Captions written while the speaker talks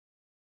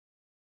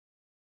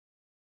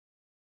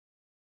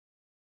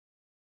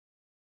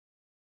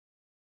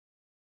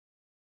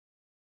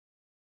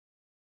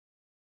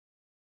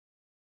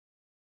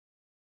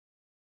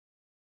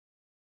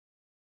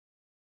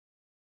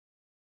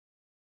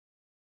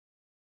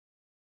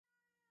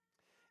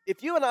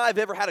If you and I have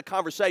ever had a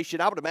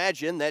conversation, I would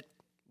imagine that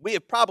we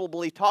have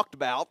probably talked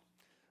about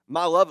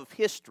my love of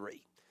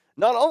history.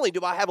 Not only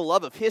do I have a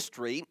love of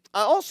history,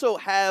 I also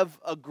have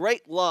a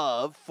great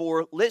love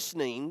for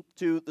listening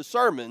to the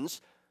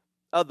sermons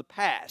of the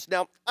past.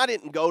 Now, I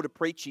didn't go to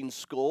preaching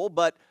school,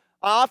 but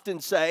I often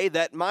say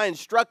that my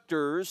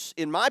instructors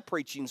in my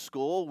preaching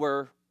school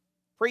were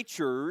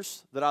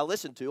preachers that I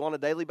listened to on a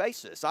daily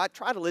basis. I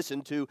try to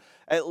listen to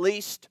at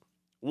least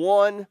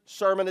one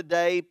sermon a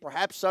day,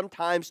 perhaps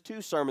sometimes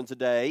two sermons a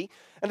day.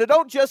 And I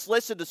don't just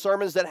listen to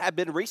sermons that have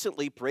been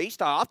recently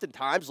preached. I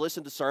oftentimes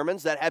listen to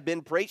sermons that have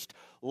been preached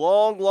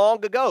long,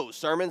 long ago.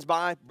 Sermons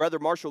by Brother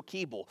Marshall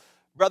Keeble,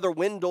 Brother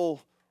Wendell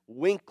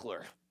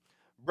Winkler,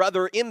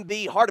 Brother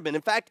M.B. Hardeman.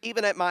 In fact,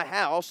 even at my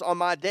house, on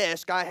my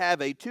desk, I have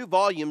a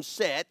 2-volume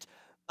set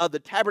of the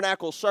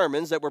Tabernacle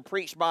sermons that were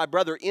preached by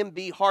Brother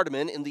M.B.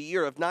 Hardeman in the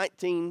year of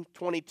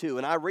 1922.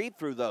 And I read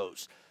through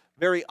those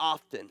very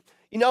often.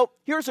 You know,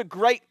 here's a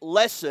great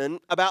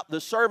lesson about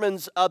the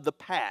sermons of the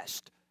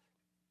past.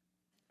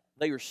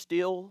 They are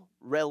still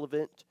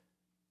relevant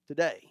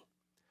today.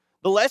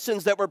 The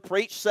lessons that were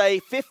preached, say,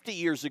 50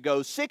 years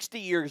ago, 60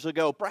 years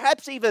ago,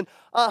 perhaps even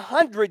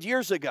 100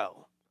 years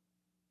ago,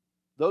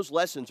 those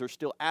lessons are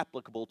still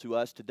applicable to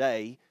us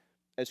today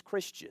as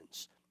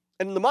Christians.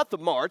 And in the month of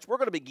March, we're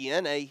going to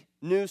begin a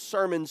new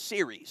sermon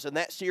series, and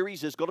that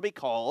series is going to be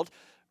called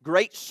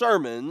Great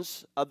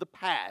Sermons of the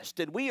Past.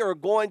 And we are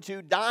going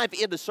to dive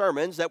into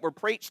sermons that were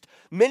preached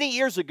many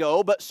years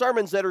ago, but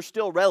sermons that are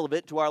still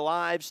relevant to our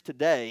lives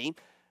today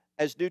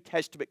as New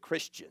Testament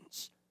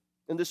Christians.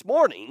 And this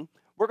morning,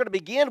 we're going to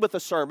begin with a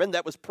sermon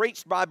that was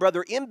preached by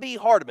Brother M.B.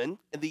 Hardeman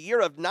in the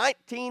year of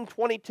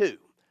 1922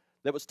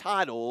 that was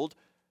titled,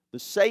 The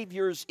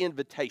Savior's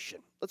Invitation.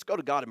 Let's go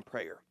to God in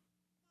prayer.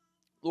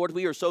 Lord,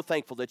 we are so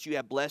thankful that you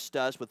have blessed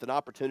us with an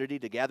opportunity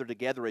to gather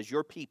together as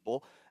your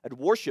people and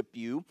worship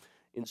you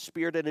in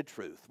spirit and in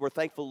truth. We're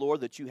thankful,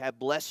 Lord, that you have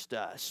blessed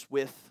us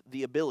with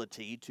the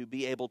ability to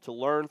be able to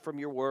learn from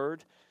your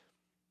word,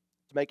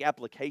 to make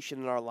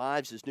application in our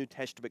lives as New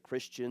Testament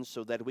Christians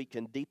so that we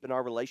can deepen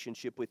our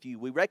relationship with you.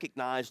 We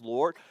recognize,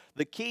 Lord,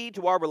 the key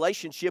to our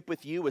relationship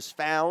with you is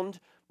found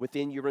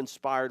within your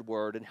inspired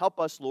word. And help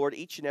us, Lord,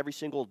 each and every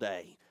single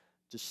day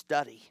to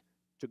study,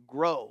 to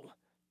grow,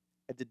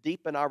 and to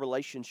deepen our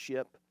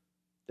relationship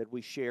that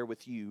we share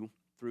with you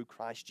through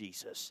Christ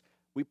Jesus.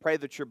 We pray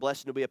that your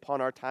blessing will be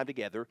upon our time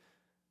together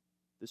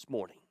this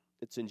morning.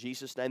 It's in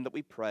Jesus' name that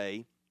we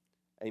pray.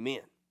 Amen.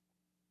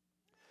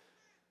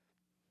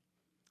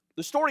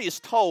 The story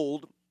is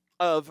told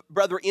of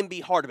Brother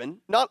M.B. Hardeman.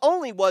 Not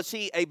only was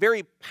he a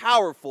very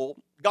powerful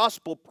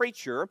gospel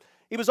preacher,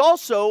 he was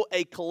also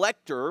a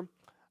collector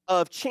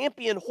of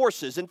champion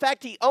horses. In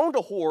fact, he owned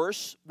a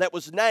horse that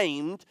was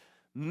named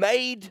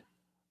Made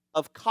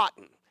of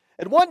Cotton.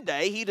 And one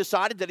day, he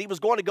decided that he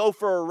was going to go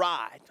for a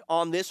ride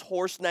on this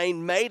horse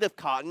named Made of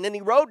Cotton, and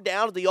he rode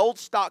down to the old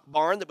stock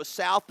barn that was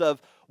south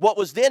of what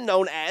was then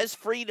known as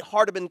Freed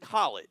Hardeman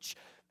College.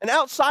 And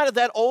outside of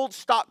that old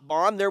stock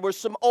barn, there were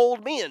some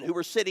old men who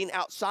were sitting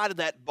outside of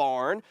that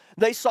barn.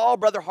 They saw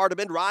Brother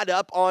Hardeman ride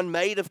up on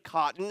Made of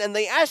Cotton, and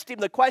they asked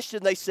him the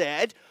question. They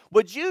said,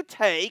 "Would you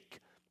take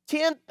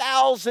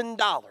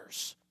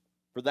 $10,000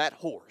 for that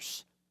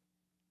horse?"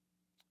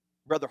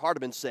 Brother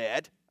Hardeman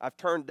said, "I've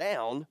turned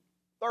down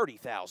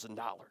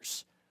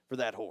 $30,000 for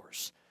that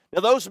horse."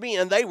 Now, those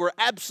men, they were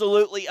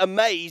absolutely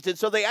amazed, and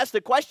so they asked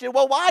the question,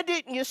 "Well, why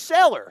didn't you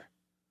sell her?"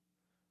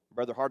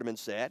 Brother Hardeman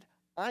said,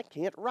 "I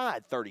can't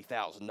ride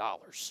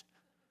 $30,000.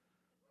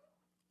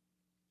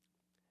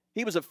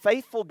 He was a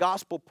faithful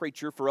gospel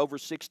preacher for over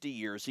 60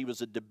 years. He was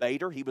a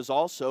debater. He was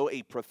also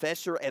a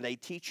professor and a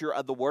teacher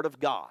of the Word of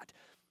God.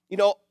 You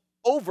know,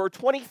 over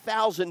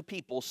 20,000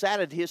 people sat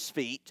at his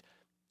feet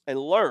and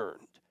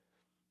learned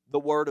the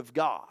Word of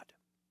God.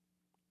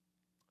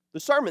 The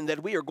sermon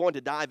that we are going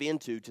to dive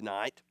into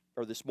tonight,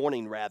 or this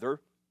morning rather,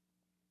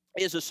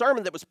 is a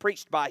sermon that was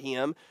preached by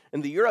him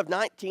in the year of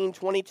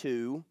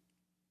 1922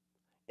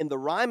 in the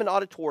Ryman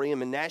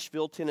Auditorium in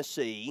Nashville,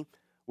 Tennessee,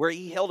 where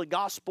he held a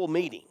gospel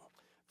meeting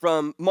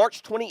from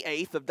March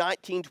 28th of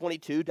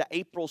 1922 to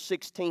April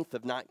 16th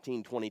of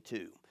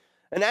 1922.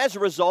 And as a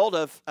result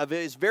of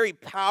his very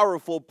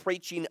powerful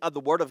preaching of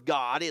the Word of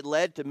God, it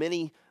led to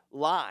many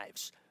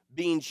lives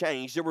being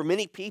changed. There were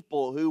many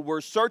people who were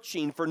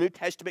searching for New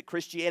Testament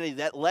Christianity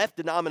that left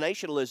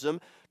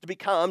denominationalism to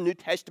become New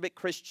Testament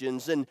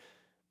Christians, and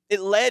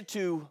it led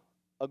to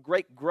a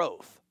great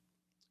growth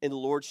in the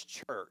Lord's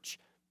church.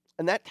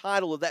 And that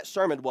title of that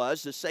sermon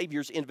was The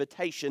Savior's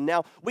Invitation.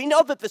 Now, we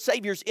know that the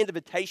Savior's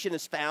invitation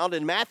is found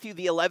in Matthew,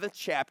 the 11th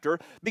chapter,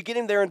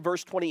 beginning there in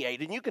verse 28.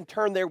 And you can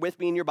turn there with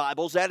me in your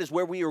Bibles. That is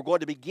where we are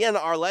going to begin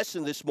our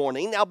lesson this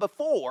morning. Now,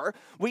 before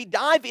we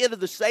dive into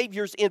the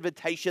Savior's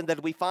invitation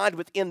that we find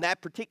within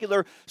that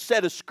particular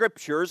set of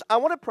Scriptures, I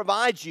want to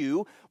provide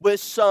you with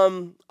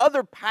some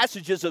other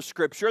passages of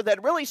Scripture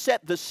that really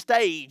set the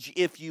stage,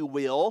 if you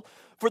will,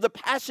 for the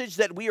passage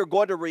that we are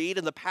going to read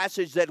and the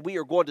passage that we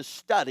are going to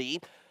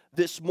study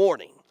this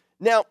morning.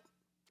 Now,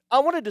 I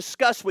want to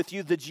discuss with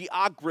you the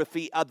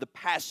geography of the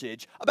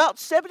passage. About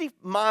 70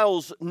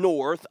 miles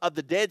north of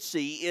the Dead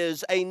Sea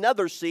is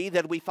another sea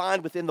that we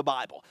find within the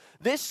Bible.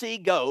 This sea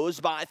goes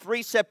by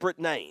three separate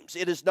names.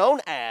 It is known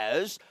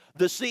as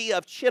the Sea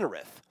of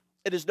Chinnereth.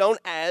 It is known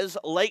as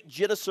Lake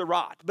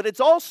Gennesaret, but it's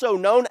also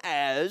known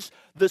as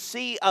the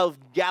Sea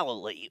of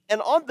Galilee.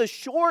 And on the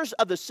shores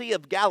of the Sea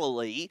of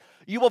Galilee,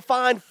 you will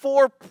find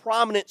four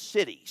prominent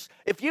cities.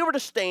 If you were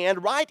to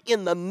stand right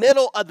in the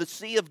middle of the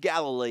Sea of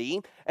Galilee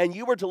and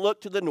you were to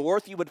look to the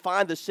north, you would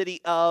find the city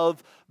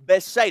of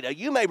Bethsaida.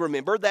 You may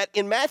remember that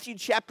in Matthew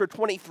chapter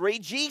 23,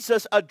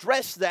 Jesus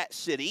addressed that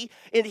city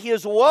in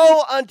his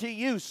Woe unto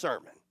you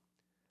sermon.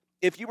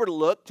 If you were to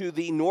look to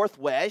the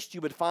northwest,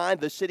 you would find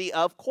the city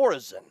of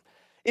Chorazin.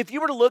 If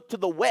you were to look to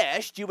the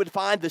west, you would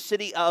find the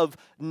city of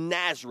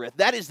Nazareth.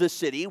 That is the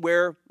city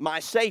where my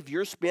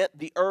Savior spent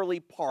the early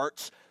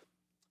parts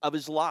of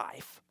his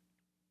life.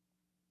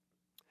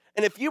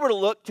 And if you were to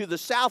look to the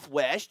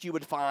southwest, you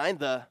would find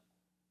the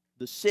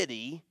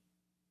city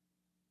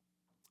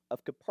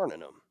of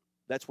Capernaum.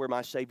 That's where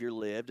my Savior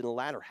lived in the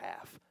latter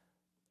half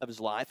of his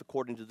life,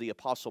 according to the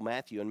Apostle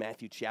Matthew in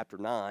Matthew chapter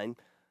 9,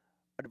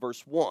 at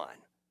verse 1.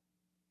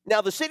 Now,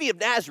 the city of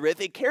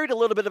Nazareth, it carried a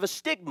little bit of a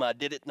stigma,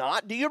 did it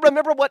not? Do you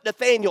remember what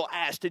Nathanael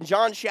asked in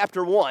John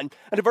chapter 1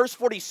 and verse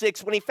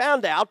 46 when he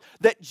found out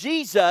that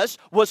Jesus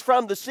was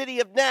from the city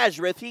of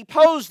Nazareth? He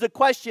posed the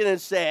question and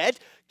said,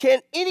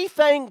 "Can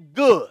anything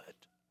good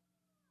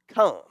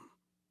come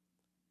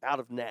out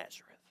of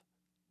Nazareth?"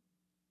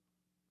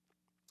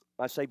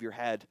 My Savior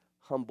had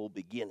humble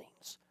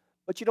beginnings.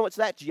 But you know, it's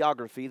that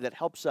geography that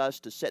helps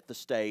us to set the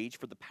stage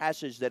for the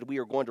passage that we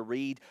are going to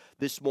read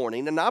this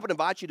morning. And I would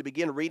invite you to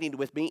begin reading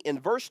with me in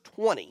verse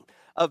 20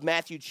 of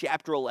Matthew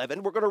chapter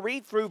 11. We're going to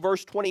read through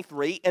verse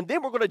 23, and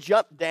then we're going to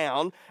jump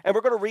down, and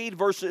we're going to read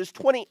verses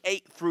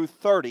 28 through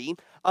 30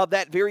 of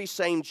that very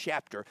same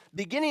chapter.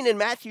 Beginning in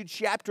Matthew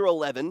chapter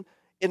 11,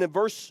 in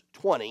verse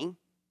 20,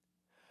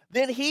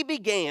 "Then he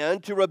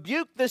began to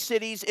rebuke the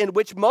cities in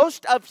which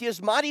most of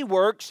his mighty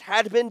works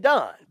had been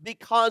done,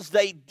 because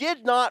they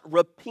did not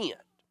repent."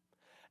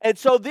 And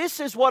so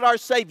this is what our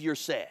Savior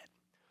said.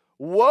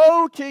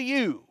 "Woe to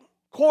you,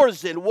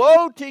 Chorazin,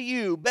 woe to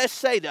you,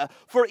 Bethsaida,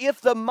 for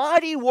if the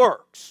mighty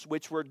works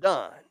which were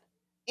done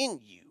in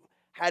you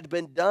had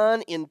been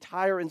done in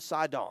Tyre and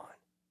Sidon,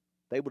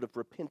 they would have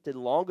repented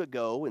long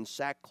ago in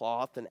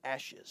sackcloth and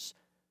ashes.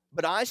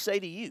 But I say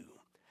to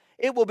you,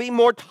 it will be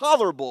more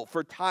tolerable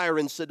for Tyre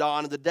and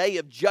Sidon in the day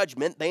of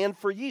judgment than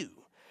for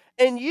you.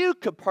 And you,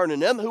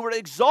 Capernaum, who are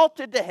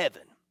exalted to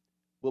heaven,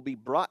 will be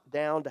brought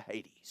down to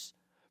Hades.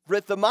 For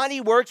if the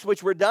mighty works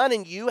which were done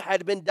in you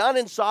had been done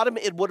in Sodom,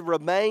 it would have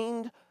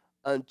remained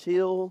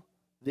until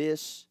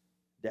this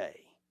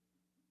day."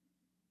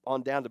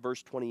 On down to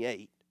verse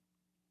 28.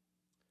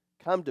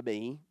 "Come to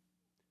me,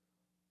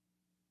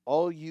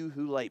 all you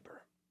who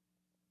labor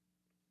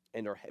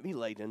and are heavy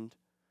laden,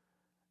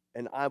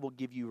 and I will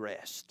give you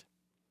rest.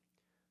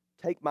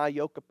 Take my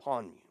yoke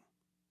upon you,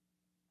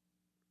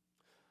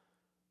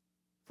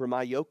 for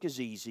my yoke is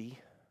easy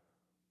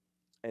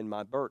and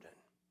my burden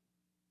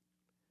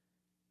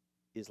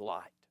is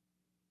light."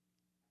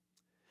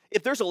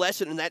 If there's a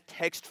lesson in that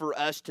text for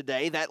us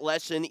today, that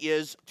lesson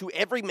is to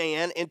every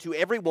man and to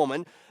every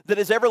woman that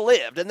has ever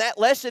lived. And that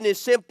lesson is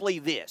simply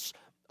this: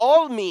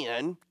 all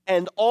men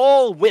and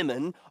all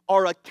women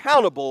are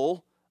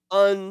accountable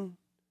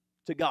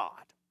unto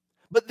God.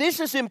 But this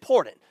is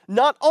important.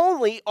 Not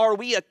only are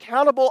we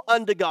accountable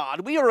unto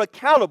God, we are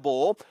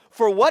accountable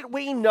for what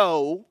we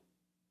know,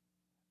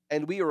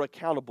 and we are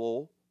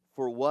accountable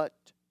for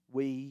what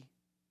we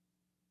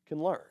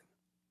can learn.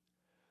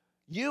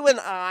 You and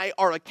I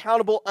are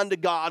accountable unto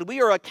God.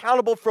 We are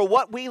accountable for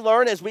what we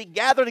learn as we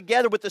gather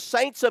together with the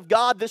saints of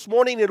God this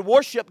morning and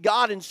worship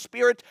God in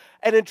spirit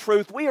and in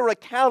truth. We are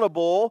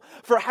accountable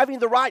for having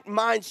the right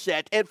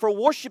mindset and for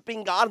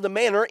worshiping God in the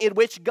manner in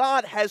which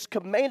God has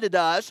commanded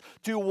us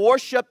to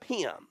worship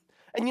Him.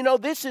 And you know,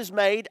 this is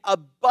made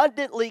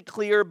abundantly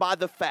clear by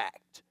the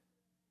fact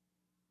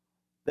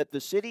that the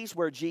cities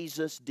where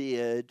Jesus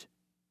did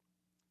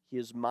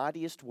His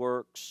mightiest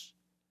works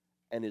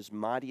and His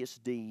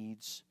mightiest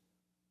deeds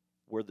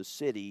were the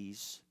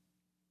cities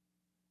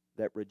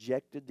that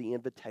rejected the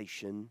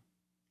invitation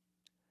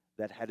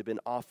that had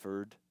been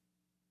offered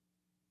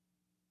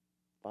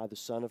by the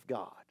Son of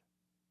God.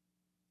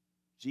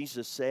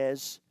 Jesus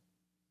says,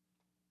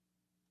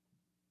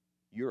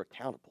 you're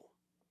accountable.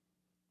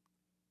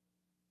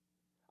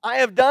 I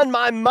have done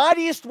my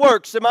mightiest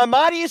works and my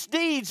mightiest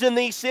deeds in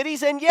these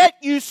cities, and yet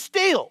you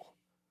still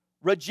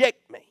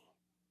reject me.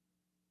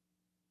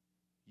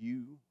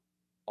 You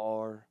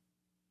are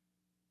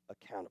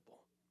accountable.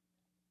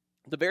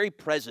 The very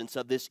presence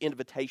of this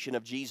invitation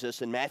of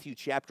Jesus in Matthew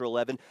chapter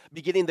 11,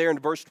 beginning there in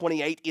verse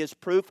 28, is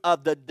proof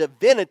of the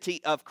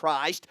divinity of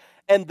Christ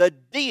and the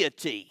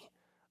deity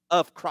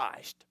of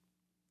Christ.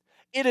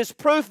 It is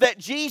proof that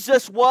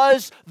Jesus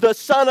was the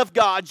Son of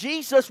God.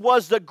 Jesus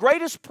was the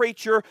greatest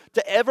preacher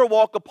to ever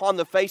walk upon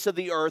the face of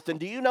the earth. And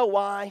do you know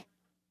why?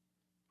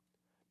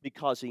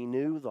 Because He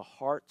knew the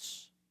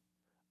hearts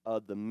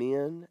of the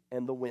men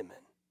and the women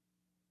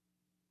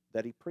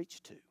that he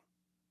preached to.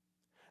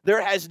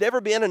 There has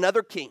never been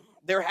another king.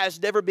 There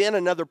has never been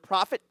another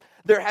prophet.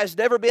 There has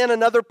never been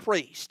another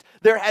priest.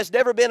 There has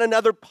never been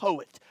another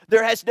poet.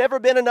 There has never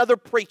been another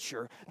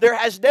preacher. There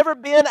has never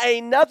been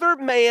another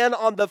man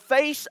on the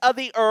face of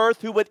the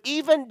earth who would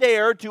even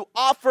dare to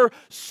offer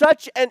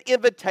such an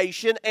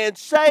invitation and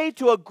say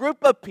to a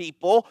group of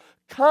people,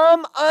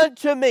 "Come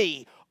unto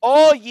me,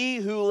 all ye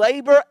who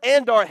labor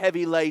and are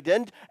heavy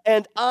laden,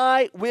 and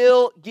I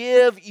will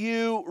give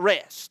you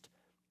rest."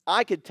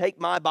 I could take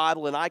my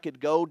Bible and I could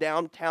go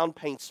downtown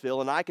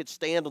Paintsville and I could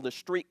stand on the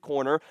street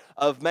corner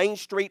of Main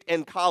Street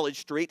and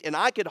College Street and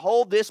I could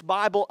hold this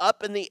Bible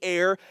up in the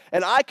air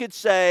and I could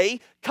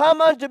say,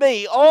 "Come unto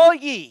me, all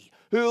ye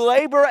who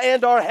labor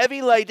and are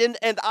heavy laden,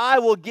 and I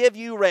will give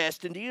you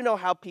rest." And do you know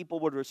how people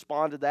would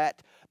respond to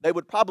that? They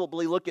would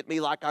probably look at me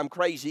like I'm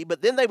crazy,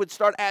 but then they would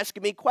start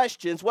asking me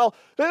questions. Well,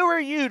 who are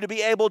you to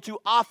be able to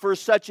offer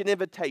such an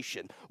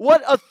invitation?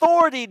 What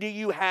authority do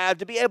you have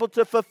to be able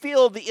to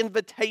fulfill the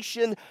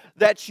invitation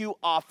that you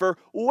offer?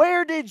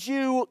 Where did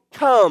you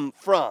come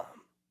from?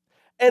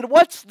 And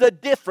what's the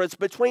difference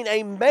between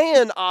a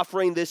man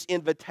offering this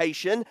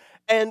invitation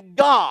and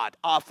God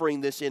offering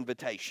this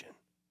invitation?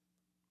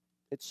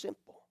 It's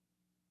simple.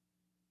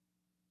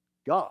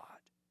 God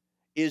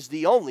is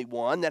the only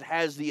one that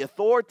has the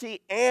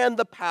authority and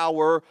the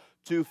power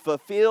to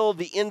fulfill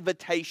the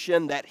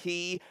invitation that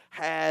he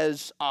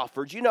has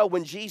offered. You know,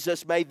 when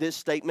Jesus made this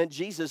statement,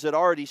 Jesus had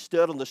already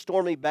stood on the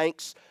stormy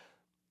banks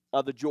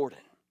of the Jordan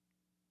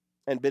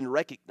and been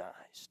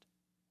recognized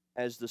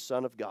as the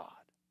Son of God.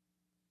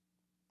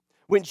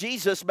 When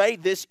Jesus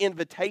made this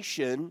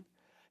invitation,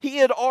 he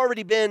had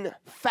already been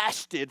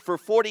fasted for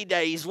 40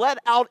 days, led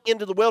out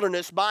into the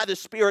wilderness by the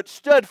Spirit,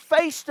 stood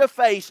face to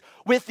face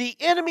with the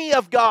enemy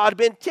of God,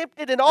 been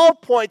tempted in all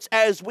points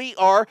as we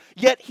are,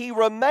 yet he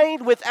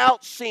remained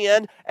without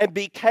sin and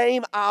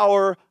became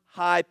our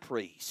high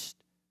priest.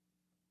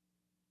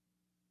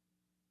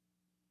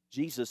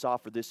 Jesus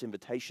offered this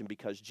invitation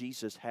because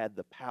Jesus had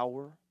the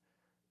power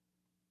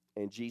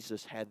and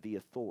Jesus had the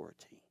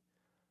authority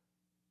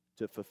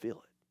to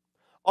fulfill it.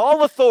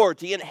 All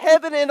authority in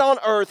heaven and on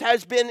earth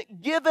has been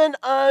given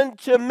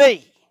unto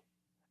me.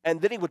 And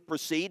then he would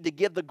proceed to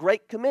give the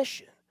Great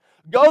Commission.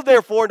 Go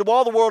therefore into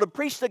all the world and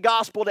preach the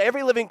gospel to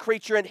every living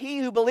creature, and he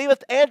who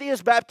believeth and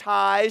is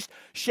baptized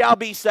shall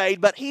be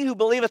saved, but he who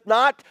believeth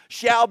not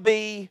shall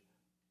be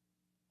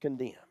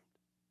condemned.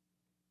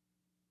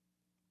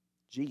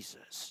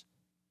 Jesus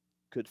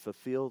could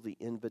fulfill the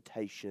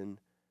invitation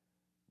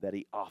that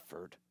he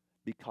offered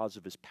because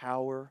of his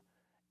power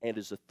and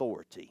his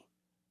authority.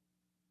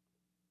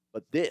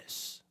 But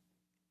this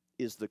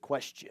is the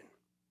question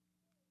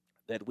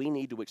that we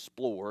need to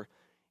explore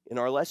in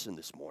our lesson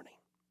this morning.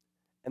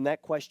 And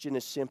that question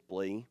is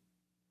simply,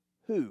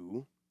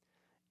 who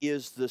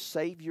is the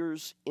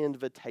Savior's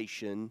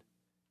invitation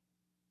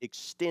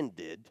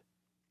extended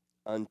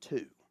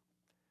unto?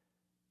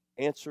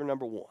 Answer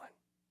number one.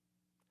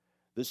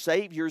 The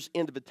Savior's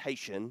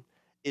invitation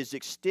is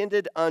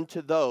extended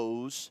unto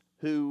those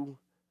who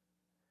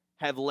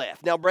have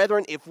left. Now,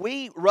 brethren, if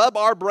we rub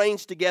our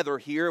brains together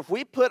here, if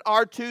we put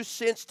our 2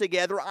 cents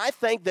together, I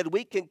think that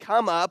we can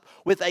come up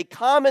with a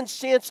common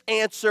sense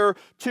answer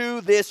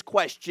to this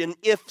question.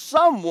 If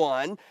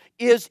someone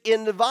is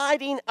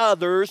inviting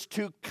others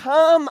to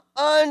come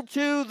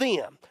unto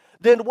them,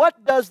 then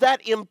what does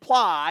that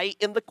imply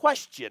in the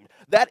question?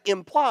 That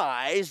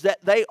implies that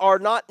they are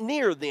not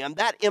near them.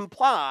 That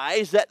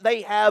implies that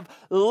they have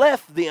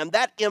left them.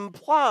 That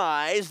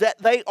implies that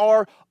they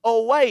are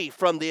away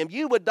from them.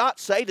 You would not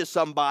say to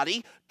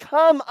somebody,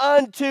 "Come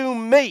unto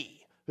me,"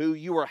 who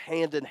you are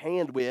hand in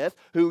hand with,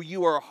 who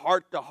you are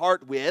heart to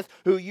heart with,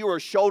 who you are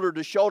shoulder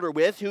to shoulder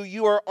with, who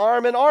you are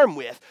arm in arm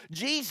with.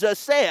 Jesus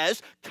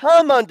says,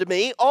 "Come unto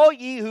me, all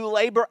ye who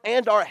labor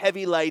and are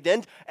heavy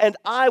laden, and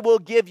I will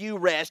give you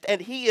rest."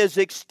 And he is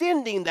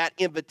extending that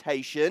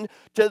invitation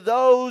to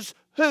those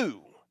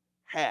who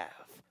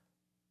have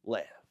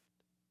left.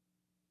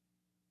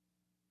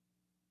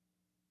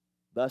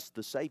 Thus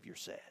the Savior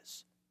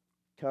says,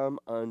 "Come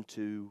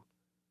unto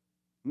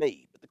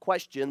me." But the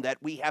question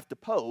that we have to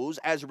pose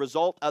as a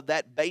result of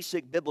that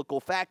basic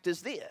biblical fact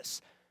is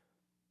this: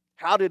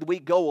 how did we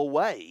go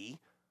away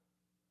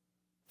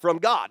from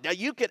God? Now,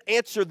 you could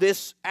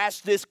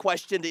ask this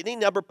question to any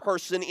number of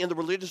person in the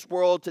religious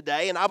world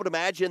today, and I would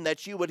imagine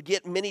that you would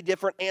get many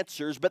different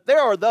answers. But there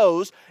are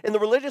those in the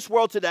religious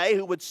world today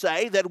who would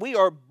say that we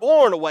are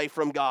born away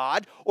from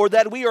God, or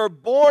that we are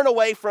born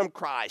away from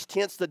Christ,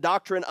 hence the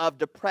doctrine of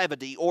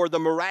depravity or the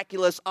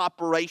miraculous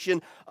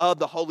operation of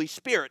the Holy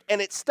Spirit. And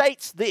it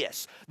states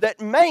this, that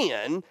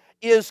man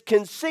is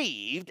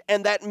conceived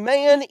and that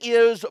man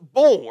is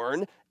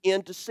born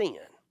into sin.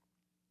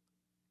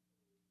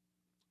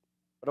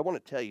 But I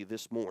want to tell you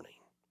this morning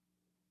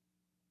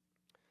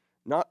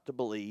not to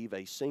believe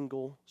a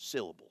single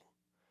syllable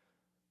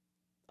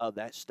of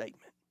that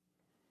statement.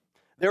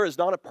 There is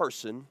not a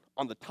person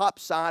on the top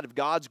side of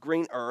God's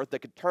green earth that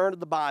could turn to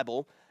the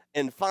Bible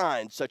and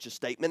find such a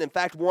statement. In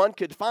fact, one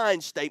could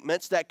find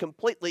statements that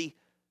completely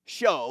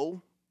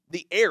show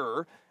the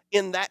error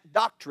in that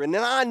doctrine.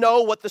 And I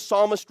know what the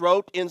psalmist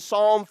wrote in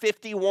Psalm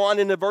 51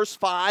 in verse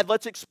 5.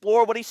 Let's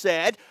explore what he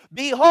said.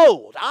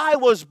 Behold, I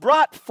was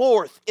brought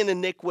forth in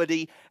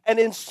iniquity, and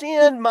in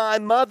sin my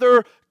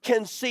mother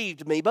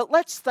conceived me. But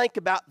let's think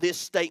about this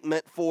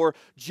statement for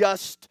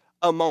just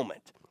a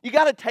moment. You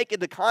got to take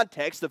into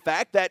context the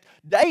fact that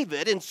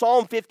David in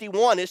Psalm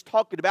 51 is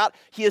talking about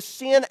his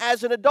sin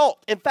as an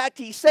adult. In fact,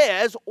 he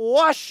says,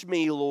 wash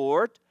me,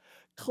 Lord,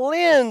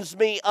 cleanse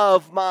me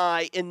of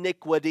my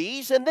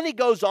iniquities. And then he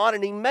goes on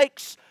and he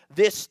makes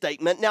this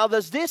statement. Now,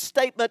 does this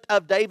statement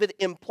of David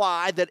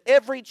imply that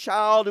every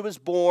child who is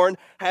born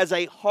has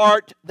a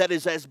heart that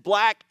is as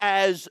black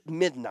as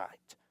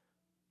midnight?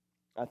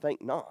 I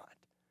think not.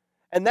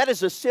 And that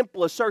is a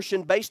simple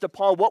assertion based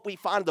upon what we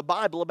find in the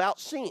Bible about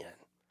sin.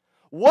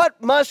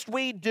 What must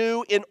we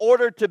do in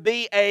order to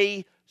be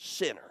a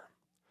sinner?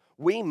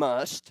 We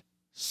must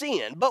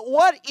sin. But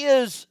what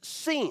is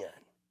sin?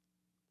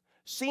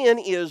 Sin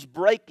is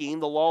breaking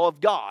the law of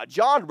God.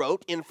 John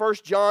wrote in 1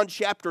 John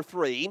chapter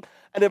 3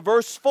 and in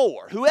verse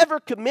 4, whoever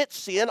commits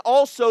sin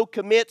also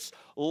commits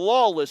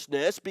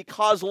lawlessness,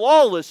 because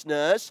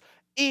lawlessness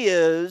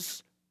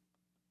is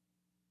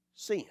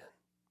sin.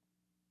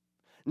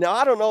 Now,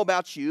 I don't know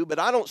about you, but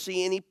I don't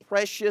see any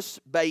precious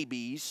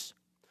babies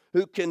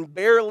who can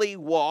barely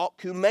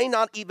walk, who may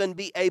not even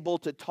be able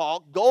to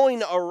talk,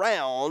 going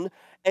around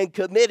and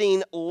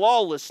committing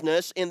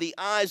lawlessness in the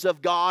eyes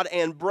of God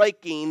and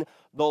breaking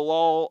the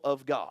law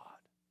of God.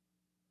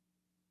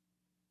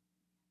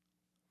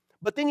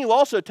 But then you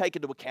also take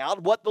into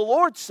account what the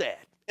Lord said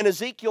in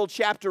Ezekiel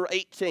chapter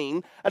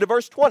 18 and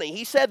verse 20.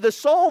 He said, the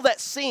soul that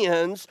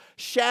sins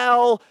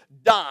shall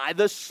die.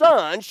 The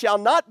son shall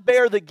not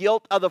bear the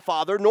guilt of the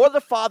father, nor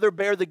the father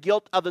bear the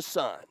guilt of the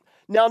son.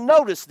 Now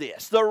notice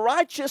this, the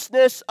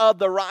righteousness of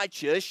the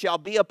righteous shall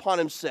be upon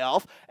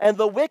himself, and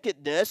the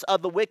wickedness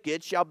of the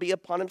wicked shall be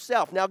upon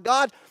himself. Now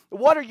God,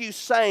 what are you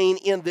saying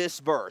in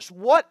this verse?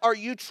 What are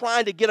you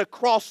trying to get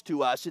across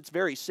to us? It's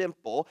very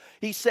simple.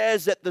 He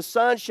says that the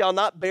son shall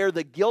not bear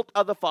the guilt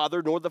of the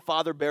father, nor the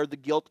father bear the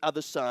guilt of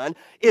the son.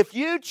 If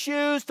you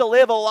choose to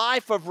live a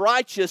life of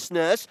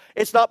righteousness,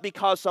 it's not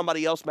because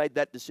somebody else made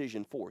that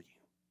decision for you.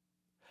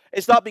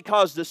 It's not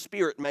because the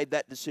Spirit made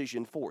that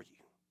decision for you.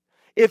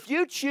 If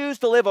you choose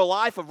to live a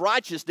life of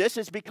righteousness,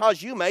 it's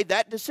because you made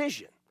that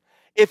decision.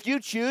 If you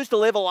choose to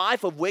live a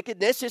life of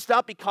wickedness, it's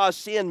not because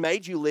sin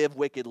made you live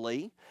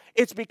wickedly.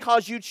 It's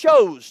because you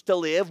chose to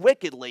live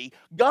wickedly.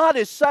 God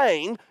is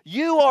saying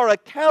you are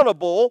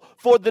accountable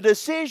for the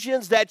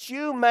decisions that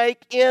you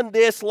make in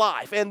this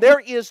life. And there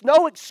is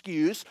no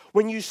excuse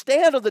when you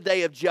stand on the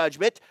day of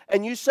judgment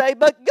and you say,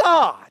 but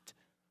God,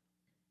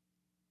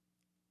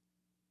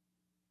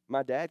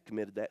 my dad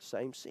committed that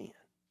same sin.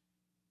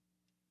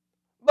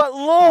 But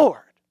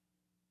Lord,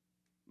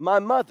 my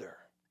mother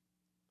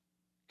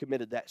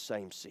committed that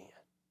same sin.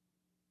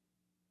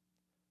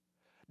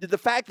 Did the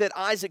fact that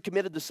Isaac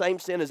committed the same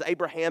sin as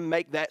Abraham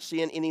make that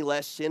sin any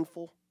less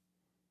sinful?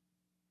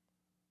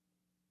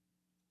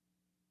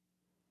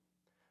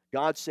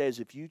 God says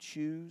if you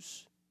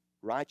choose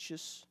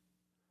righteous,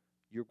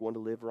 you're going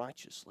to live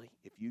righteously.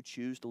 If you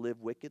choose to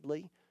live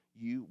wickedly,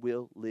 you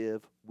will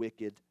live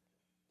wicked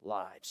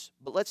lives.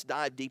 But let's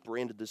dive deeper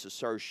into this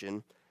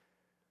assertion.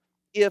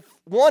 If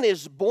one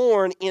is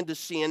born into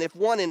sin, if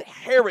one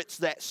inherits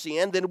that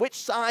sin, then which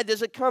side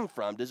does it come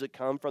from? Does it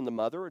come from the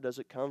mother or does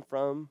it come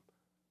from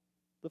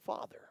the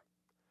father?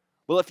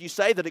 Well, if you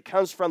say that it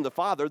comes from the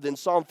father, then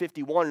Psalm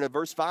 51 and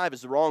verse 5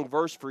 is the wrong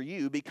verse for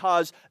you,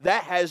 because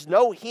that has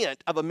no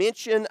hint of a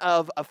mention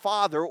of a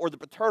father or the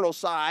paternal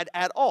side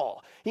at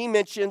all. He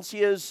mentions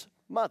his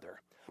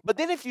mother. But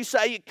then if you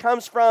say it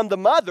comes from the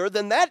mother,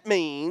 then that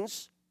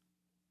means,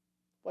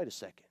 wait a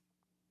second.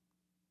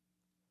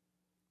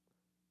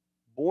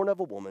 Born of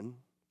a woman,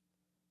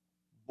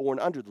 born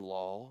under the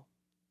law,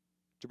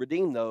 to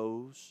redeem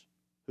those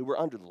who were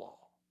under the law.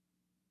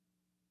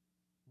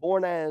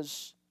 Born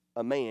as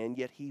a man,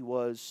 yet he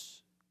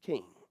was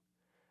king.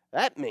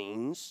 That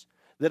means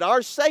that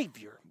our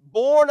Savior,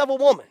 born of a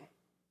woman,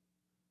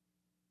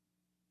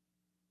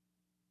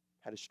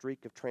 had a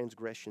streak of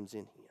transgressions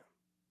in him.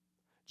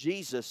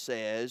 Jesus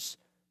says,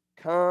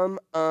 come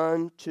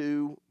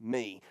unto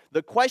me.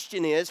 The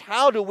question is,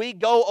 how do we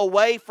go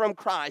away from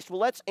Christ? Well,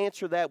 let's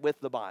answer that with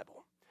the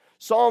Bible.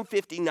 Psalm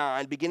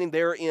 59, beginning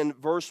there in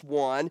verse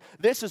 1,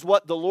 this is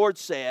what the Lord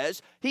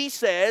says. He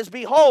says,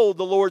 behold,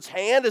 the Lord's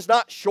hand is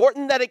not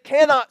shortened that it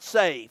cannot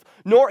save,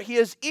 nor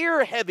his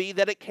ear heavy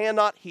that it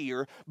cannot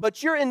hear,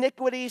 but your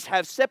iniquities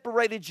have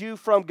separated you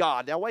from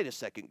God. Now, wait a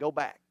second, go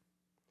back.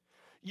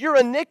 Your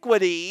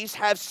iniquities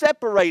have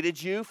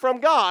separated you from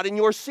God, and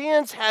your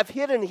sins have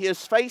hidden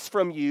his face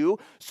from you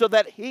so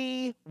that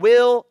he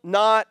will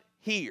not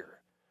hear.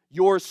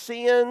 Your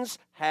sins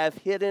have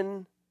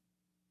hidden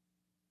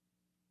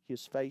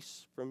his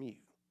face from you.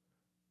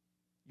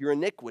 your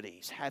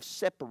iniquities have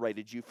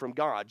separated you from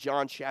God.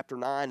 John chapter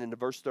 9 and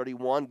verse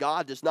 31,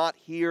 God does not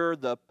hear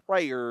the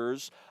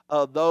prayers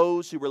of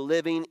those who are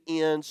living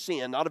in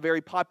sin. Not a very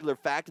popular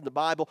fact in the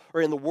Bible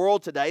or in the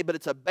world today, but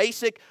it's a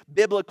basic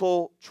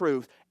biblical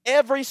truth.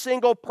 Every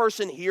single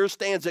person here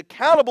stands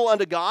accountable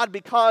unto God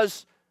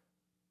because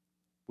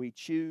we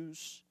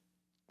choose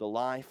the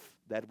life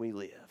that we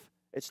live.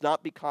 It's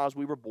not because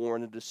we were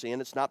born into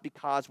sin. It's not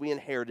because we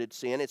inherited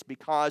sin. It's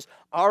because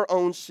our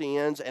own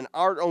sins and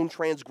our own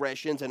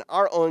transgressions and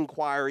our own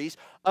inquiries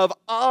of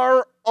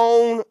our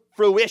own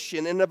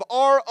fruition and of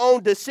our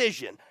own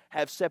decision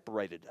have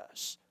separated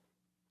us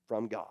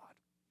from God.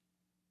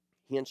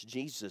 Hence,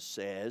 Jesus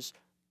says,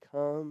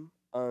 "Come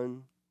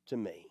unto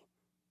me."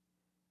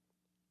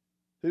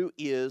 Who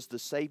is the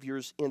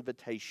Savior's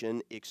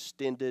invitation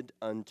extended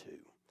unto?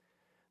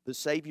 The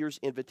Savior's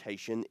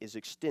invitation is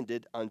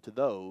extended unto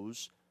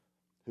those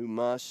who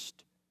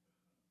must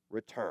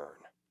return.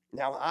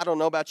 Now, I don't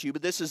know about you,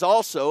 but this is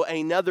also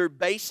another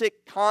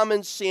basic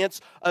common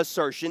sense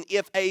assertion.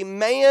 If a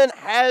man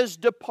has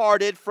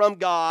departed from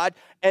God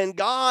and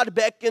God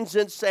beckons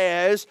and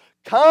says,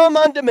 "Come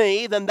unto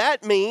me," then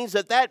that means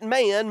that that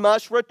man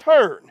must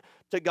return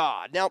to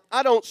God. Now,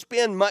 I don't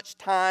spend much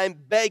time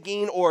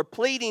begging or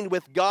pleading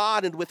with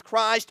God and with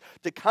Christ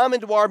to come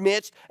into our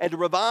midst and to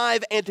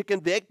revive and to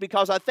convict,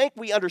 because I think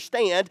we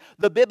understand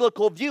the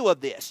biblical view of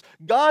this.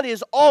 God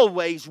is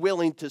always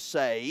willing to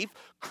save.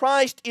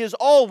 Christ is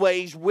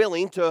always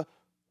willing to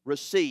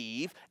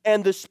receive.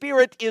 And the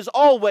Spirit is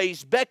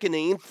always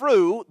beckoning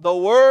through the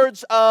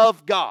words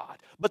of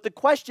God. But the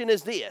question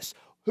is this: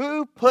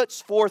 who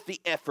puts forth the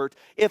effort?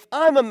 If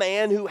I'm a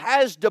man who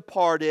has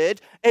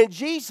departed and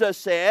Jesus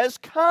says,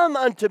 "Come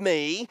unto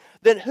me,"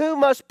 then who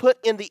must put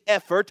in the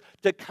effort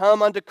to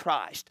come unto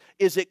Christ?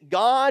 Is it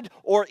God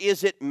or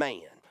is it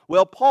man?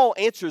 Well, Paul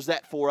answers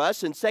that for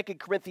us in 2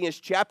 Corinthians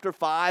chapter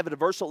 5 and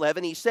verse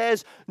 11. He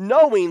says,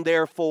 "Knowing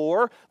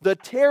therefore the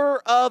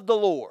terror of the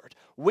Lord,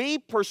 we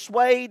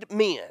persuade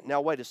men." Now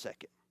wait a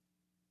second.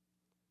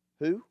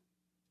 Who?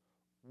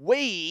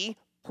 We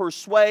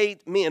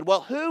persuade men.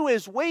 Well, who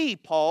is we,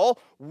 Paul?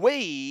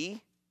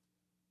 We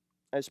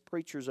as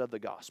preachers of the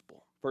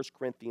gospel. 1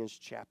 Corinthians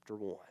chapter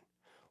 1.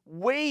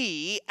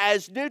 We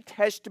as New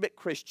Testament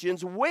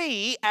Christians,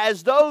 we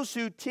as those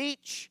who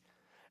teach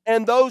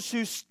and those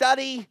who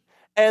study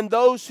and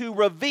those who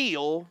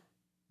reveal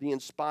the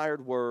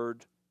inspired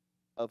word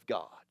of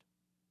God.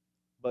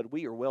 But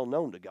we are well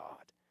known to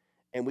God,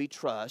 and we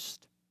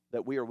trust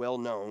that we are well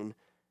known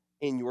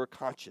in your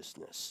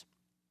consciousness.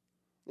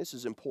 This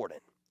is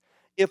important.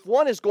 If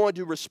one is going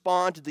to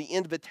respond to the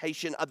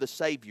invitation of the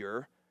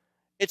Savior,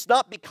 it's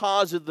not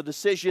because of the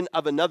decision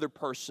of another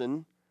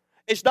person.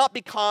 It's not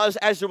because,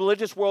 as the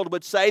religious world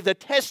would say, the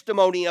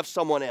testimony of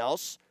someone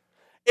else.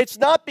 It's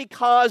not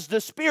because the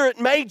Spirit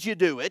made you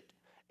do it.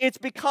 It's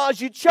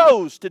because you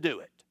chose to do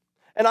it.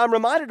 And I'm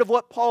reminded of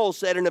what Paul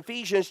said in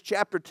Ephesians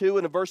chapter 2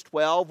 and verse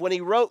 12 when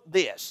he wrote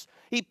this.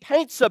 He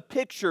paints a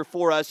picture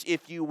for us,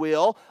 if you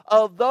will,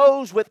 of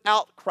those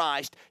without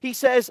Christ. He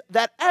says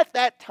that at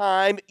that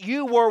time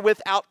you were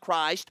without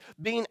Christ,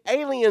 being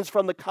aliens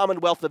from the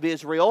commonwealth of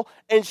Israel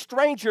and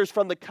strangers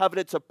from the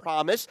covenants of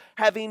promise,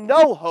 having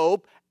no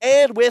hope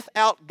and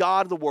without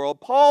God in the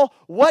world. Paul,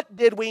 what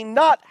did we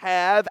not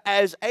have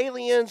as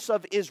aliens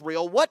of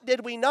Israel? What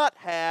did we not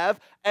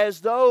have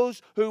as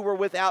those who were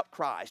without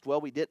Christ?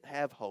 Well, we didn't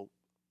have hope.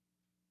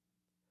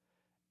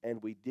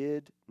 And we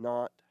did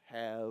not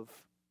have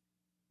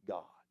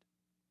God.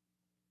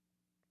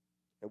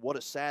 And what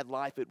a sad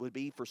life it would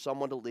be for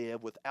someone to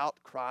live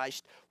without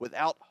Christ,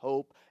 without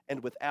hope,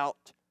 and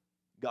without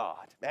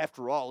God.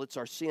 After all, it's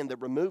our sin that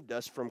removed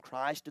us from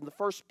Christ in the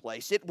first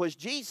place. It was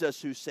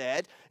Jesus who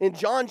said in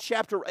John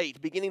chapter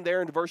 8, beginning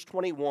there in verse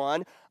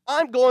 21,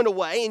 "I'm going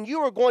away, and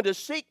you are going to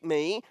seek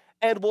me,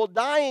 and will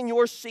die in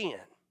your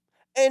sin.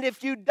 And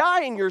if you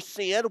die in your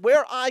sin,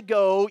 where I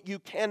go, you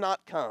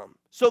cannot come.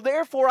 So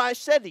therefore I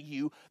said to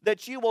you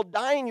that you will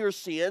die in your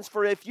sins,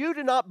 for if you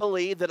do not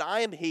believe that I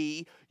am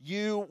He,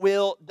 you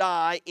will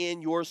die in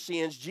your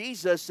sins."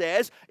 Jesus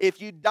says, if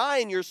you die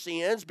in your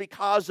sins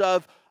because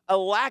of a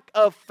lack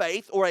of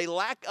faith or a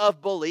lack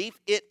of belief,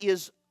 it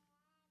is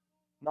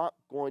not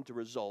going to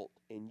result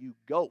in you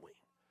going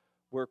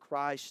where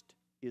Christ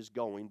is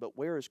going. But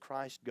where is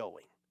Christ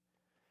going?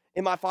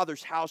 "In my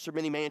Father's house are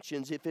many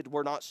mansions. If it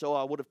were not so,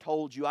 I would have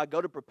told you. I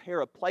go to prepare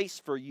a place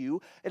for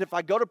you. And if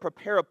I go to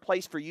prepare a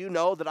place for you,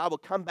 know that I will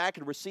come back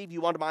and receive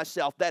you unto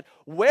myself, that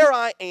where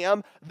I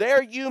am,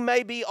 there you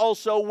may be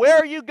also." Where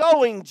are you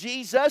going,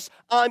 Jesus?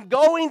 "I'm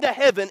going to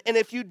heaven. And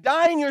if you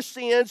die in your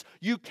sins,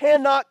 you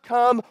cannot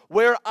come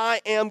where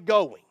I am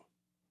going."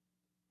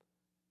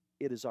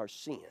 It is our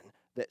sin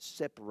that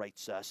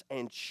separates us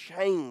and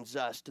chains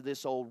us to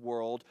this old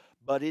world,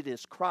 but it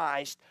is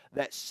Christ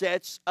that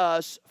sets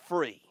us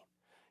free.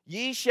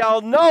 "Ye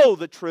shall know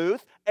the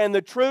truth, and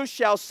the truth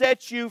shall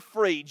set you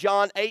free."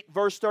 John 8,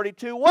 verse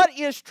 32. What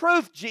is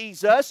truth,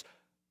 Jesus?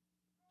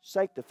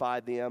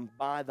 "Sanctify them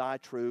by thy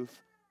truth.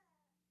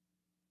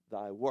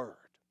 Thy word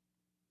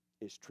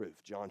is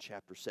truth." John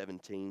chapter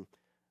 17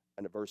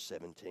 and at verse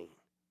 17.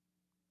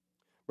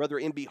 Brother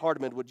M.B.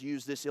 Hardeman would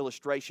use this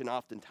illustration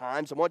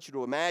oftentimes. I want you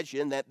to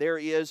imagine that there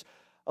is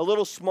a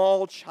little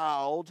small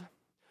child.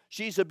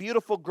 She's a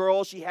beautiful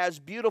girl. She has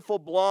beautiful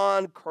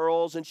blonde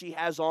curls, and she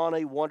has on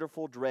a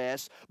wonderful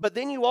dress. But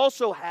then you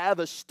also have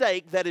a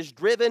stake that is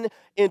driven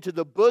into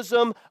the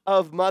bosom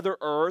of Mother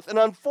Earth. And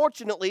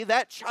unfortunately,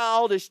 that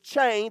child is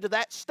chained to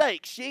that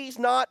stake. She's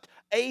not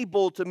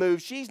able to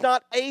move. She's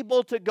not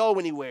able to go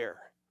anywhere.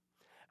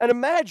 And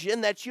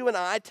imagine that you and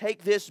I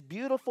take this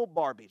beautiful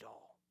Barbie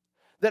doll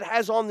that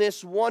has on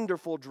this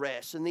wonderful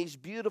dress and these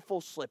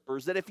beautiful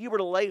slippers, that if you were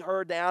to lay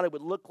her down, it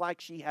would look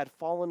like she had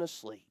fallen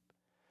asleep.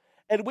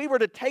 And we were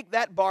to take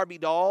that Barbie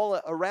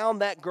doll around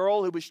that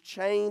girl who was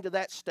chained to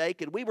that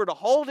stake, and we were to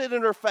hold it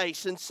in her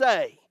face and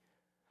say,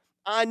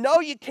 I know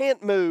you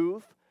can't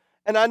move,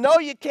 and I know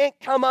you can't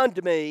come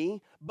unto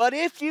me, but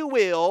if you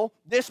will,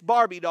 this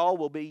Barbie doll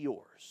will be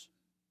yours.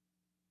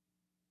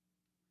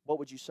 What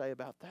would you say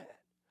about that?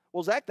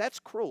 Well, Zach, that's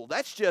cruel.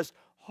 That's just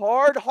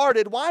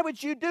hard-hearted. Why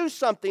would you do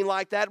something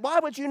like that? Why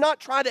would you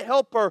not try to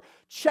help her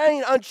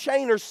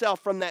unchain herself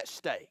from that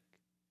stake?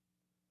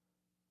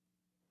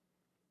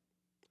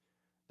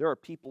 There are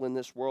people in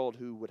this world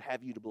who would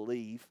have you to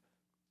believe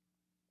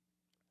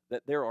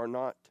that there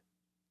are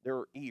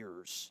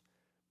ears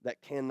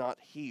that cannot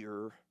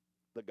hear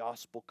the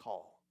gospel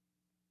call.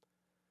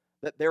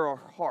 That there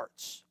are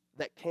hearts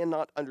that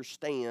cannot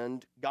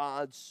understand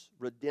God's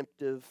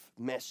redemptive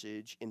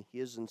message in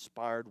His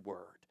inspired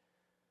word.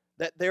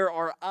 That there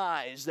are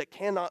eyes that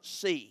cannot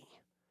see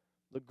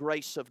the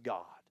grace of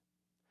God.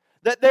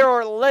 That there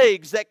are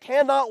legs that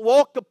cannot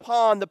walk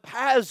upon the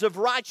paths of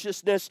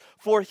righteousness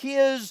for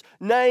His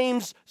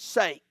name's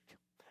sake.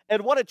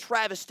 And what a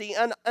travesty,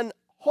 an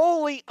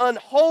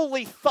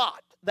unholy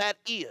thought that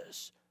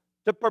is,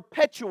 to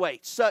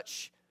perpetuate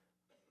such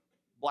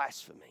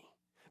blasphemy.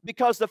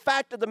 Because the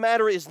fact of the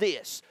matter is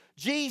this: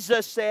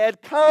 Jesus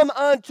said, come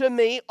unto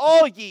me,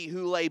 all ye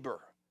who labor.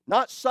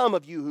 Not some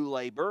of you who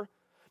labor,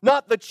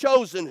 not the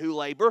chosen who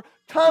labor.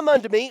 Come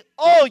unto me,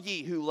 all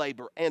ye who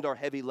labor and are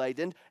heavy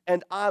laden,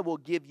 and I will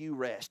give you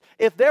rest.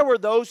 If there were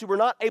those who were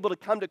not able to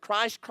come to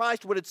Christ,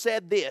 Christ would have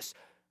said this: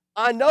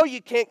 I know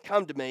you can't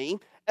come to me,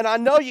 and I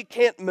know you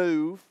can't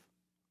move,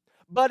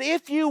 but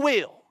if you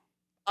will,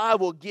 I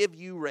will give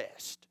you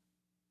rest.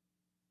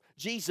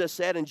 Jesus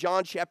said in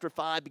John chapter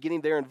 5,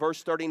 beginning there in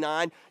verse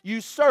 39,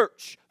 you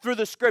search through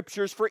the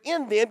Scriptures, for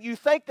in them you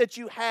think that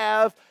you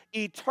have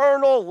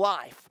eternal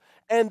life.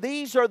 And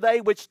these are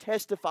they which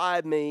testify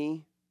of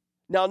me.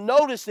 Now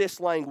notice this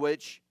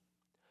language,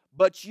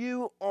 but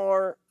you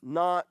are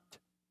not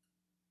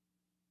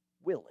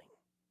willing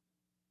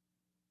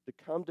to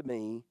come to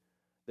me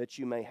that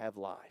you may have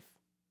life.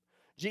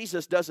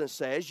 Jesus doesn't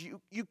say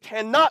you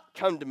cannot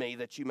come to me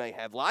that you may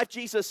have life.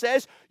 Jesus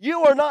says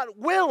you are not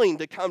willing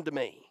to come to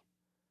me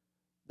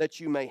that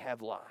you may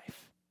have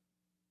life.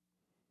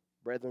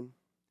 Brethren,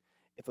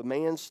 if a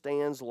man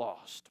stands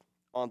lost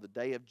on the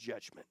day of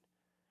judgment,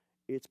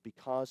 it's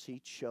because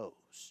he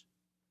chose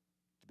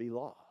to be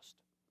lost.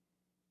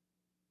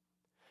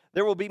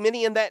 There will be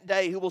many in that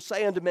day who will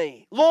say unto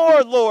me,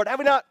 Lord, Lord, have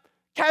we not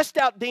cast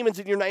out demons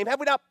in your name? Have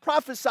we not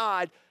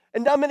prophesied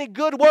and done many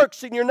good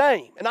works in your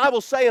name? And I will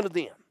say unto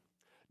them,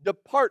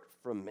 depart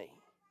from me,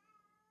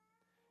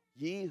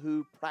 ye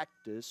who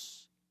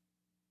practice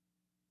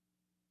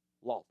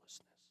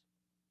lawlessness.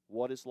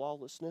 What is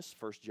lawlessness?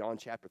 1 John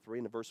chapter 3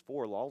 and verse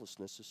 4,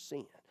 lawlessness is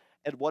sin.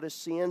 And what is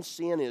sin?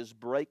 Sin is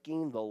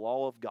breaking the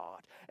law of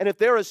God. And if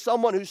there is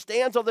someone who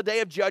stands on the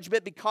day of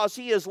judgment because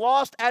he is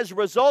lost as a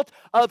result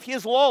of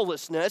his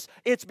lawlessness,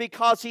 it's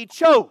because he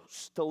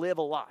chose to live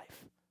a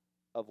life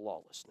of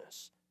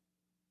lawlessness.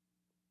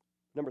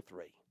 Number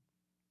 3,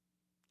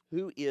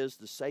 who is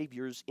the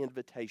Savior's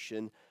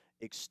invitation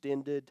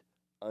extended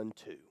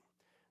unto?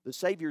 The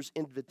Savior's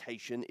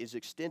invitation is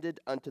extended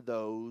unto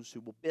those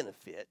who will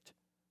benefit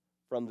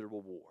from the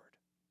reward.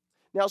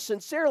 Now,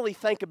 sincerely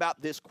think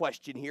about this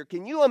question here.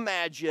 Can you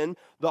imagine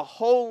the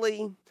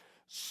holy,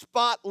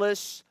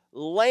 spotless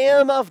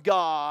Lamb of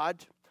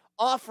God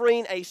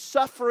offering a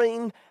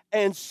suffering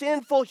and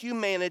sinful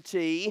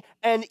humanity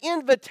an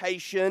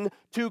invitation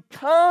to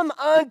come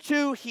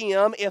unto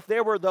Him if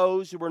there were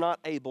those who were not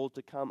able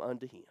to come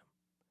unto Him?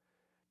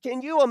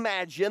 Can you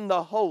imagine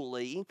the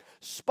holy,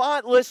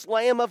 spotless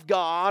Lamb of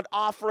God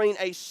offering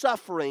a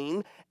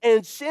suffering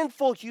and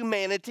sinful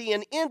humanity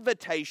an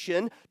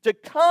invitation to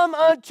come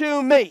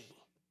unto me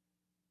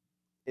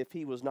if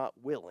He was not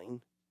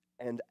willing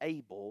and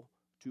able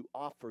to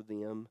offer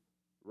them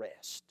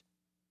rest?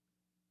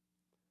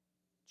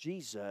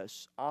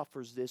 Jesus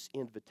offers this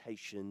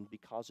invitation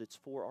because it's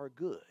for our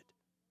good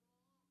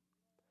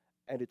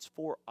and it's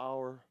for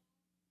our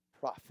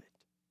profit.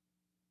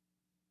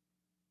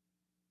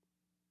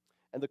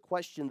 And the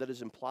question that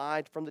is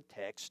implied from the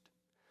text,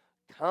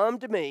 come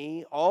to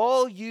me,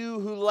 all you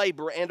who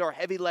labor and are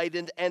heavy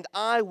laden, and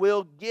I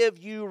will give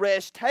you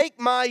rest. Take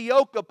my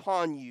yoke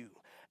upon you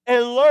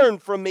and learn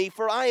from me,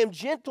 for I am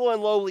gentle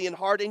and lowly in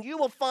heart, and you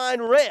will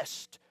find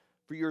rest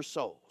for your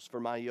souls. For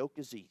my yoke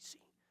is easy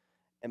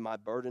and my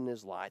burden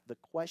is light. The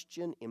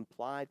question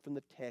implied from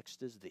the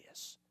text is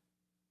this: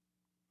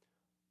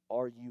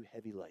 are you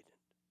heavy laden?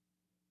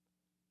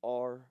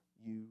 Are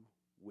you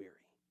weary?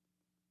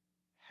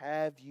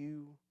 Have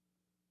you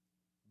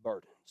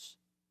burdens?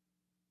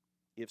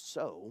 If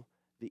so,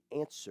 the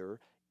answer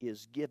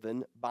is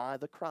given by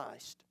the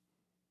Christ.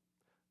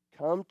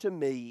 Come to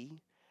me,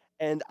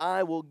 and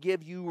I will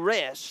give you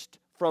rest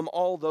from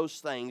all those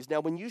things. Now,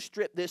 when you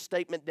strip this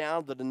statement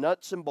down to the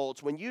nuts and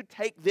bolts, when you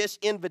take this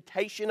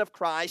invitation of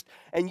Christ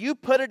and you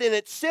put it in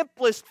its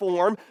simplest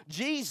form,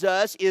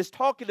 Jesus is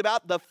talking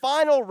about the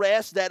final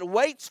rest that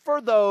waits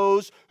for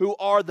those who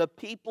are the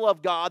people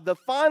of God, the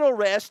final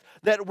rest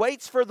that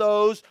waits for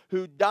those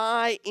who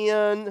die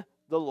in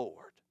the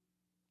Lord.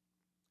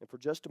 And for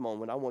just a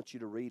moment, I want you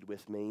to read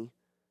with me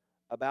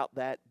about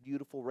that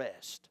beautiful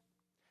rest.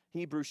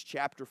 Hebrews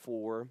chapter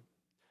 4,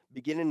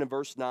 beginning in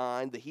verse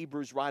 9, the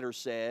Hebrews writer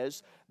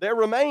says, "There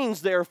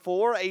remains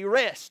therefore a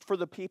rest for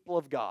the people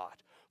of God.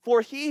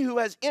 For he who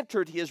has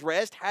entered his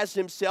rest has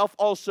himself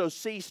also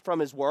ceased from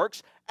his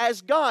works,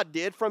 as God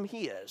did from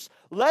his.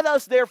 Let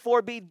us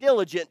therefore be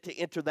diligent to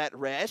enter that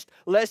rest,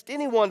 lest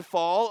anyone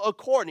fall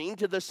according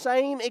to the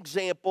same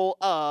example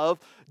of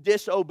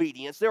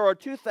disobedience." There are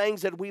two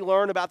things that we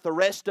learn about the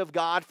rest of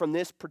God from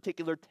this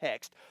particular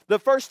text. The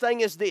first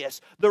thing is this: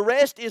 the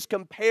rest is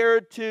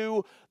compared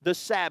to the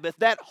Sabbath,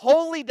 that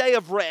holy day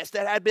of rest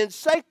that had been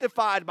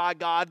sanctified by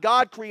God.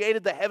 God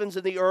created the heavens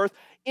and the earth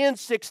in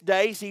 6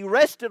 days. He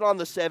rested on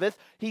the seventh.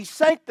 He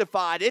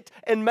sanctified it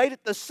and made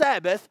it the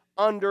Sabbath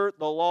under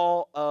the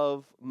law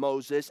of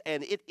Moses,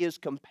 and it is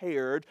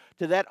compared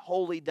to that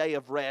holy day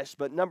of rest.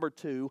 But number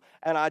two,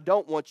 and I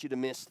don't want you to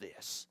miss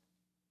this,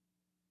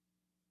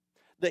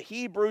 the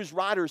Hebrews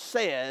writer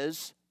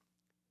says,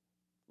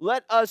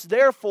 let us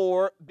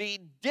therefore be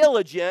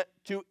diligent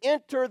to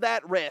enter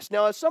that rest.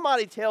 Now, if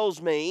somebody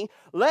tells me,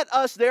 let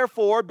us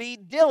therefore be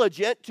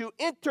diligent to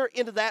enter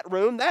into that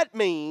room, that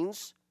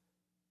means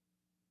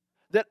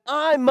that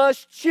I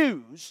must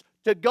choose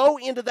to go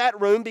into that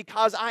room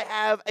because I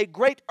have a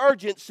great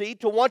urgency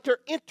to want to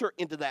enter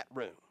into that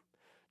room.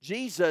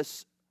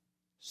 Jesus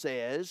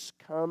says,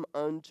 come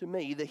unto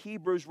me. The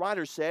Hebrews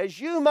writer says,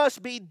 you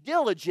must be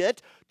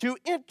diligent to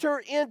enter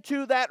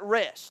into that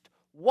rest.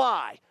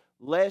 Why?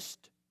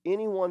 Lest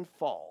anyone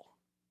fall.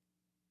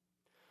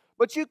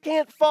 But you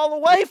can't fall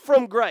away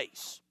from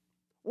grace.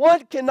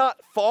 One cannot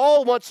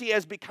fall once he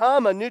has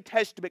become a New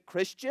Testament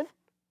Christian.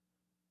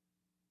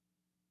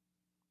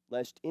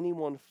 Lest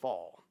anyone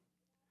fall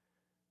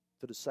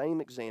to the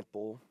same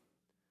example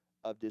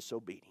of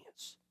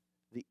disobedience.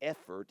 The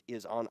effort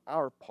is on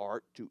our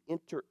part to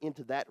enter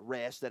into that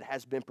rest that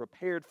has been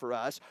prepared for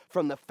us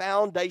from the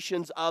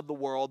foundations of the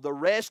world, the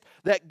rest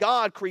that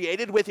God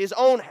created with his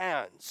own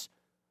hands.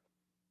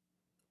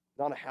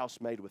 Not a house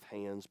made with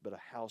hands, but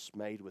a house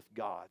made with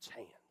God's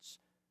hands.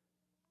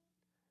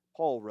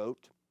 Paul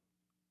wrote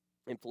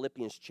in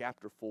Philippians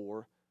chapter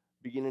 4,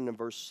 beginning in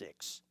verse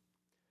 6,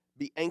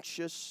 be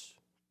anxious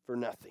for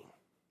nothing,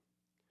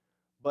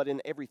 but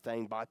in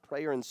everything by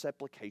prayer and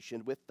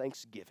supplication with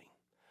thanksgiving.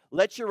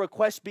 Let your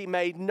requests be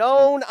made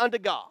known unto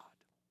God.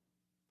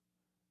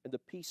 And the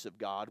peace of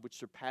God, which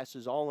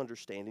surpasses all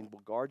understanding,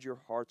 will guard your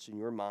hearts and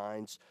your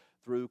minds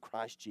through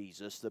Christ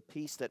Jesus. The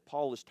peace that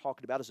Paul is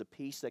talking about is a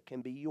peace that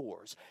can be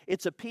yours.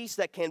 It's a peace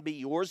that can be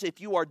yours if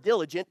you are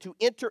diligent to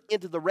enter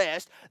into the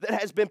rest that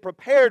has been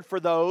prepared for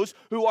those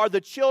who are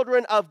the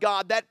children of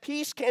God. That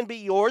peace can be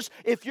yours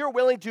if you're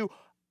willing to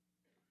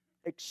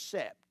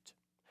accept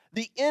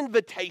the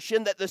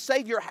invitation that the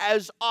Savior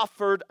has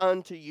offered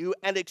unto you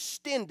and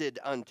extended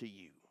unto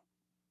you.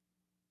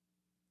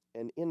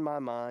 And in my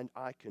mind,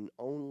 I can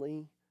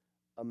only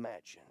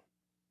imagine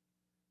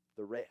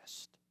the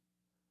rest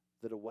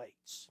that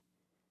awaits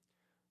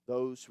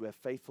those who have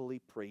faithfully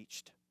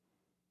preached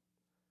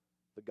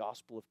the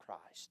gospel of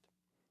Christ.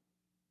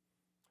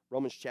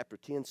 Romans chapter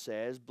 10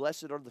 says,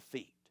 blessed are the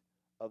feet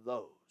of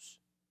those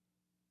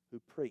who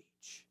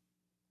preach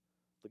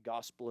the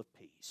gospel of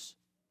peace.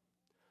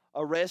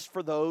 A rest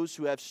for those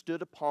who have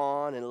stood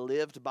upon and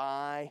lived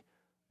by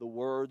the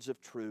words of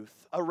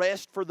truth. A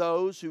rest for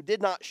those who did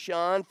not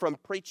shun from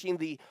preaching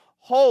the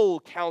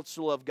whole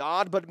counsel of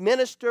God, but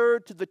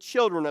ministered to the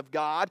children of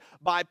God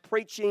by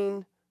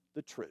preaching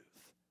the truth.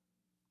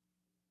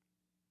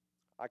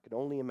 I can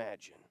only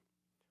imagine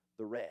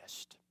the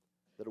rest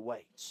that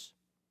awaits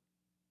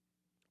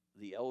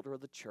the elder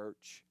of the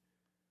church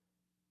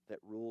that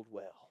ruled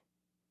well.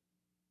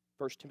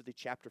 1 Timothy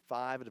chapter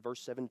 5 and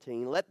verse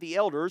 17, let the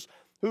elders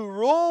who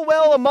rule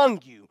well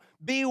among you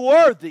be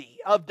worthy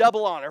of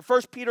double honor.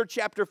 1 Peter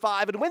chapter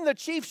 5, and when the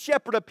chief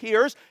shepherd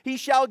appears, he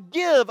shall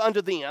give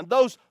unto them,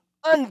 those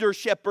under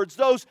shepherds,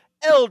 those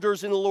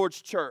elders in the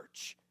Lord's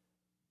church,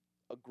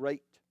 a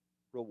great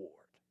reward,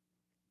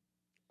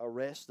 a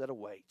rest that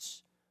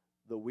awaits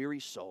the weary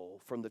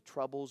soul from the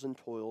troubles and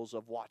toils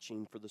of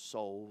watching for the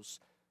souls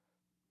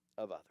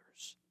of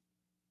others.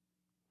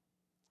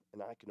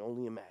 And I can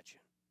only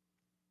imagine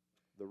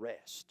the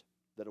rest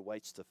that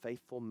awaits the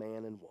faithful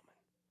man and woman.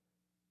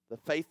 The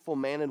faithful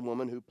man and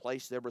woman who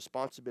place their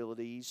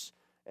responsibilities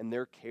and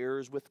their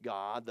cares with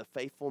God, the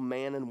faithful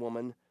man and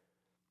woman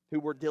who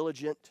were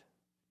diligent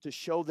to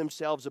show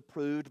themselves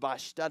approved by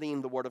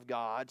studying the Word of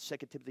God, 2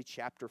 Timothy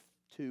chapter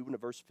 2 and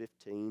verse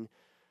 15.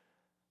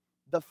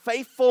 The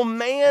faithful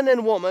man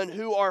and woman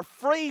who are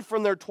free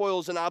from their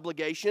toils and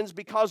obligations,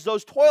 because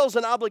those toils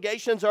and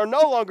obligations are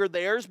no longer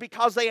theirs,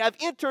 because they have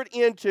entered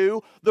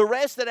into the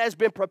rest that has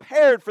been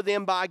prepared for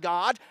them by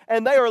God,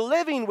 and they are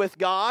living with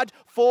God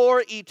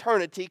for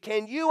eternity.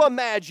 Can you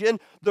imagine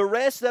the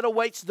rest that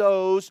awaits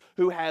those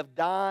who have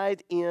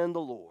died in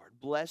the Lord?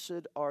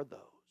 Blessed are those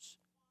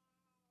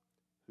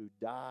who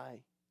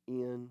die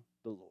in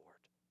the Lord.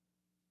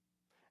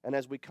 And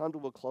as we come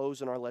to a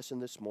close in our lesson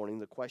this morning,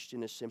 the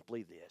question is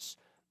simply this: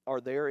 are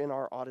there in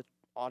our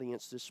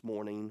audience this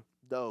morning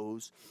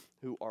those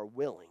who are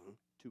willing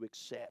to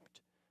accept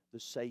the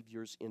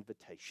Savior's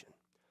invitation?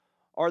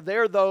 Are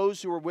there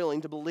those who are willing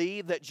to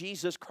believe that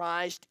Jesus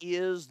Christ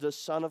is the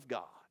Son of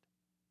God?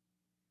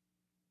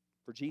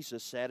 For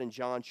Jesus said in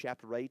John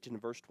chapter 8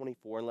 and verse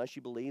 24, "Unless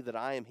you believe that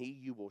I am He,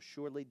 you will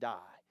surely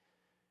die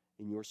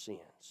in your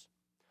sins."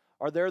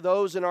 Are there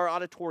those in our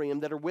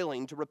auditorium that are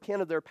willing to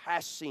repent of their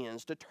past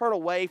sins, to turn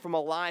away from a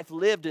life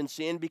lived in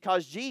sin,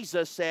 because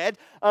Jesus said,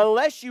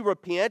 unless you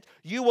repent,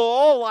 you will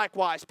all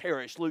likewise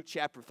perish, Luke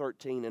chapter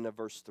 13 and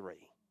verse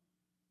 3.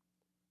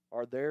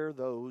 Are there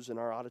those in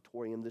our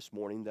auditorium this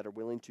morning that are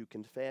willing to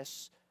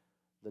confess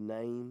the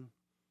name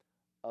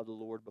of the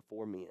Lord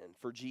before men?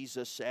 For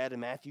Jesus said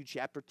in Matthew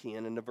chapter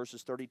 10 and the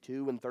verses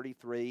 32 and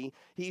 33,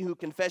 "He who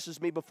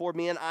confesses me before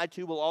men, I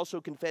too will also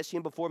confess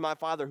him before my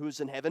Father who is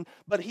in heaven.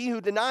 But he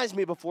who denies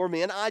me before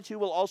men, I too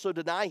will also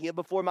deny him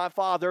before my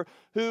Father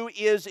who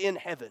is in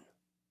heaven."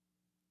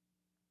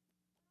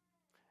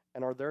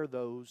 And are there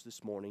those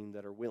this morning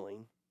that are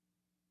willing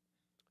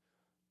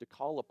to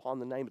call upon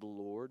the name of the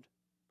Lord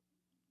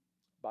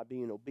by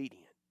being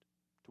obedient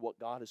to what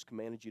God has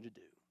commanded you to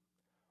do?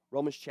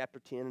 Romans chapter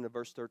 10 and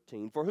verse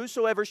 13. "For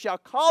whosoever shall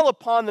call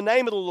upon the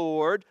name of the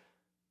Lord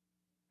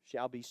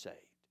shall be saved."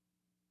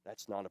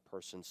 That's not a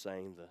person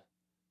saying the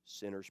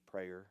sinner's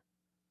prayer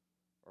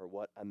or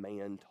what a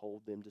man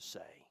told them to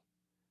say.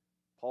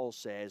 Paul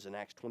says in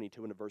Acts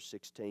 22 and verse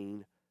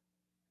 16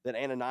 that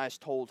Ananias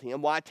told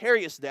him, "Why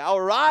tarriest thou?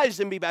 Arise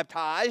and be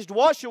baptized,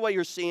 wash away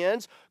your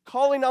sins,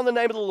 calling on the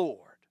name of the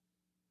Lord."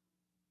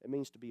 It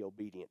means to be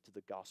obedient to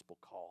the gospel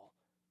call,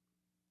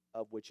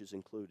 of which is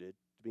included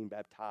being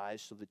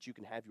baptized so that you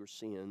can have your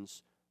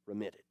sins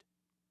remitted.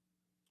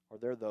 Are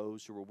there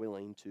those who are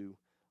willing to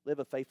live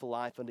a faithful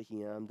life unto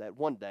Him, that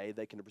one day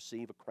they can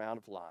receive a crown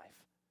of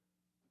life?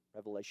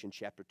 Revelation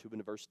chapter 2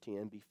 and verse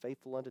 10, "Be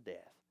faithful unto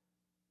death,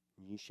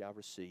 and ye shall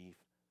receive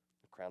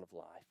the crown of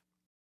life."